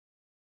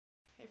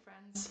Hey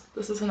friends,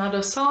 this is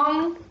another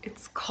song.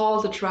 It's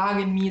called The Drug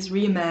in Me is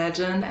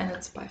Reimagined and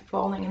it's by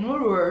Falling in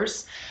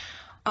Reverse.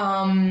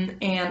 And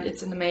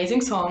it's an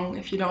amazing song.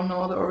 If you don't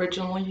know the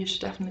original, you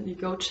should definitely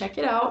go check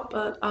it out.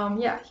 But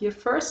yeah, here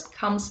first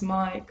comes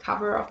my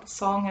cover of the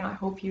song and I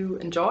hope you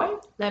enjoy.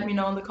 Let me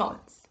know in the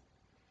comments.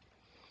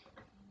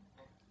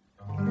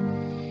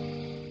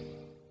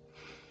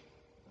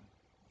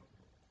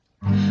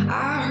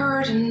 I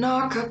heard a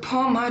knock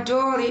upon my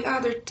door the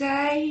other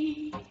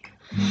day.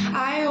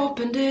 I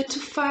opened it to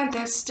find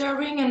that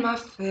staring in my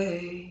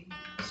face.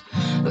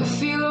 The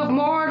feel of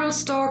mortal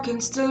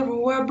stalking still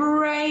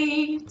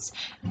reverberates.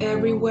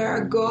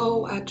 Everywhere I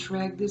go, I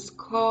drag this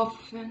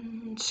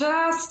coffin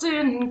just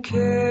in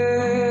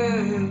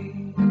case.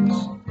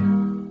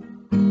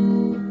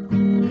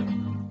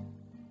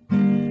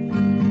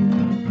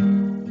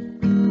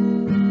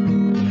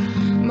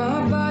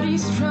 My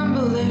body's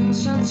trembling,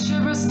 sends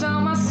shivers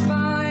down my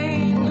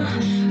spine.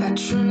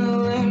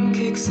 Adrenaline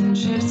kicks and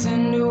shifts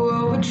into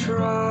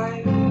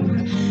overdrive.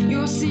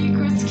 Your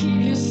secrets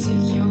keep you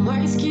sick, your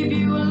lies keep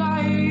you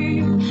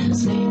alive.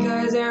 Snake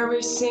eyes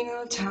every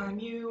single time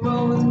you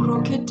roll with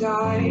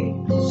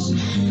crocodiles.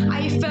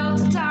 I felt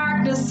the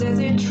darkness as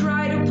it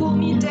tried to pull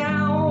me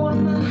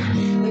down.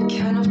 The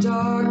kind of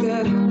dark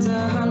that haunts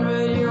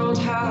 100-year-old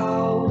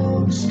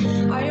house.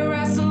 I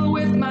wrestle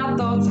with my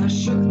thoughts, I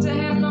shook the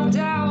hand of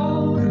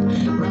doubt.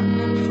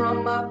 Running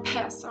from my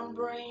past, I'm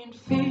praying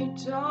feet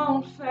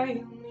don't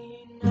fail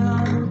me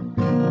now.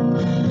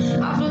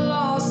 I've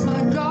lost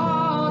my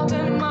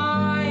goddamn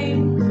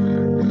mind.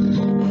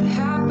 It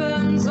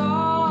happens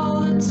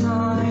all the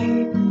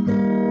time.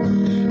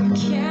 I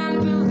can't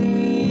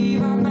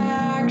believe I'm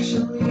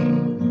actually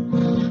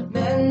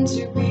meant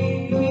to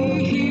be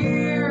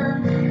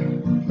here,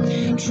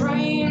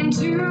 trying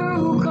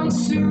to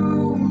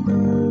consume.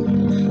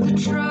 The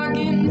drug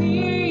in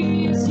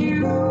me is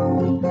you,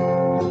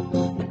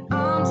 and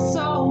I'm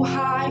so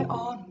high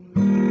on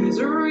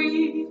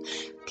misery.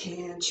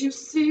 Can't you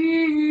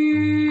see?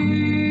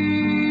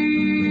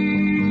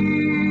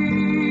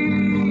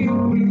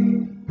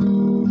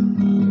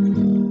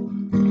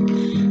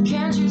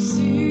 Can't you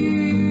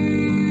see?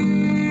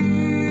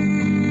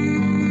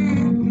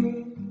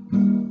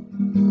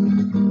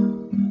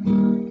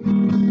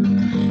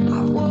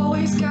 I've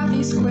always got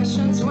these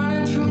questions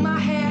running through my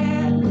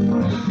head.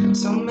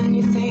 So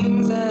many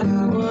things that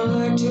I would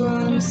like to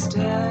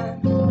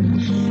understand.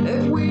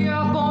 If we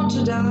are born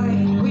to die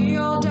and we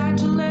all die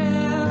to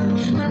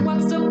live, then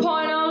what's the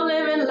point of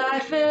living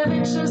life if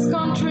it just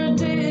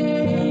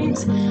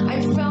contradicts?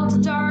 I felt the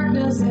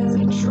darkness as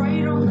it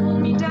tried to hold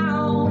me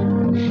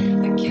down.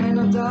 The kind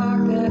of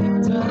dark that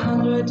ends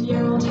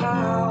 100-year-old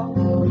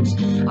house.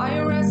 I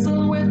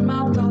wrestle with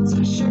my thoughts,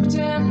 I shook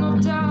the hand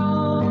of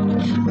doubt.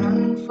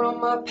 Running from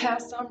my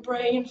past, I'm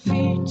praying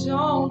feet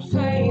don't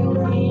fail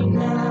me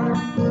now.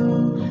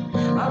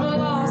 I've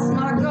lost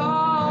my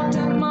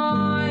goddamn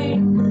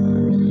mind.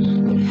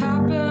 It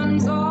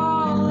happens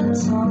all the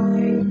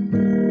time.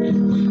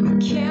 I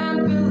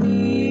can't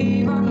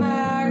believe I'm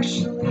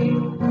actually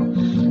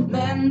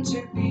meant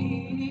to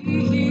be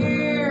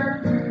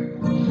here,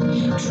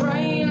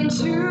 trying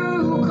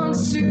to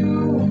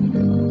consume.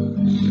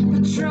 The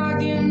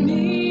drug in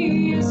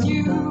me is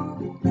you,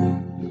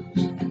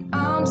 and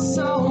I'm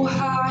so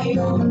high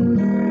on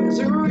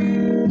misery.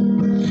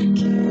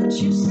 Can't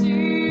you see?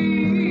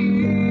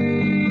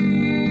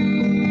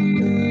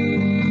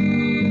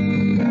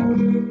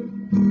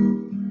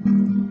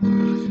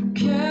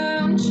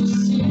 Can't you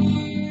see?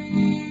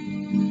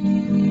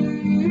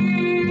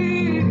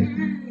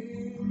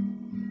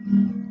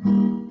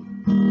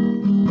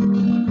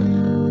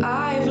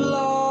 I've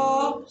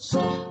lost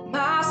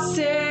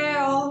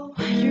myself.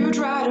 You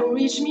try to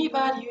reach me,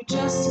 but you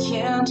just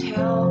can't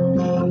help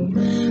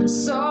me.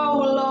 So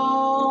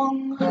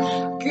long,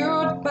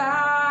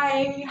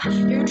 goodbye.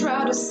 You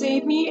try to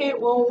save me, it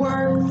won't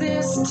work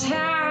this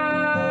time.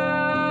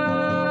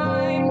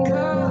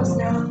 'Cause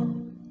now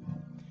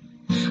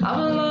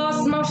I've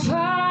lost my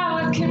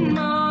fucking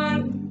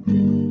mind,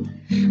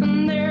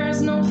 and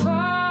there's no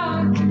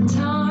fucking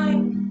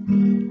time.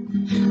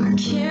 I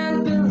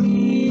can't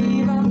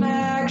believe I'm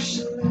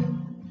actually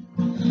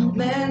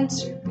meant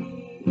to be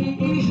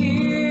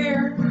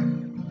here,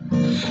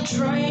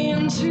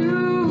 trying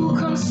to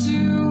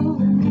consume.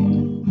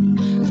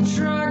 The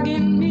drug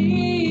in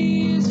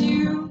me is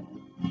you.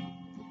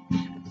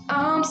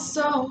 I'm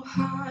so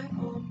high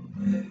on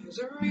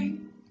misery.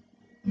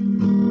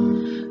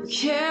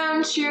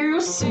 Can't you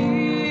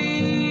see?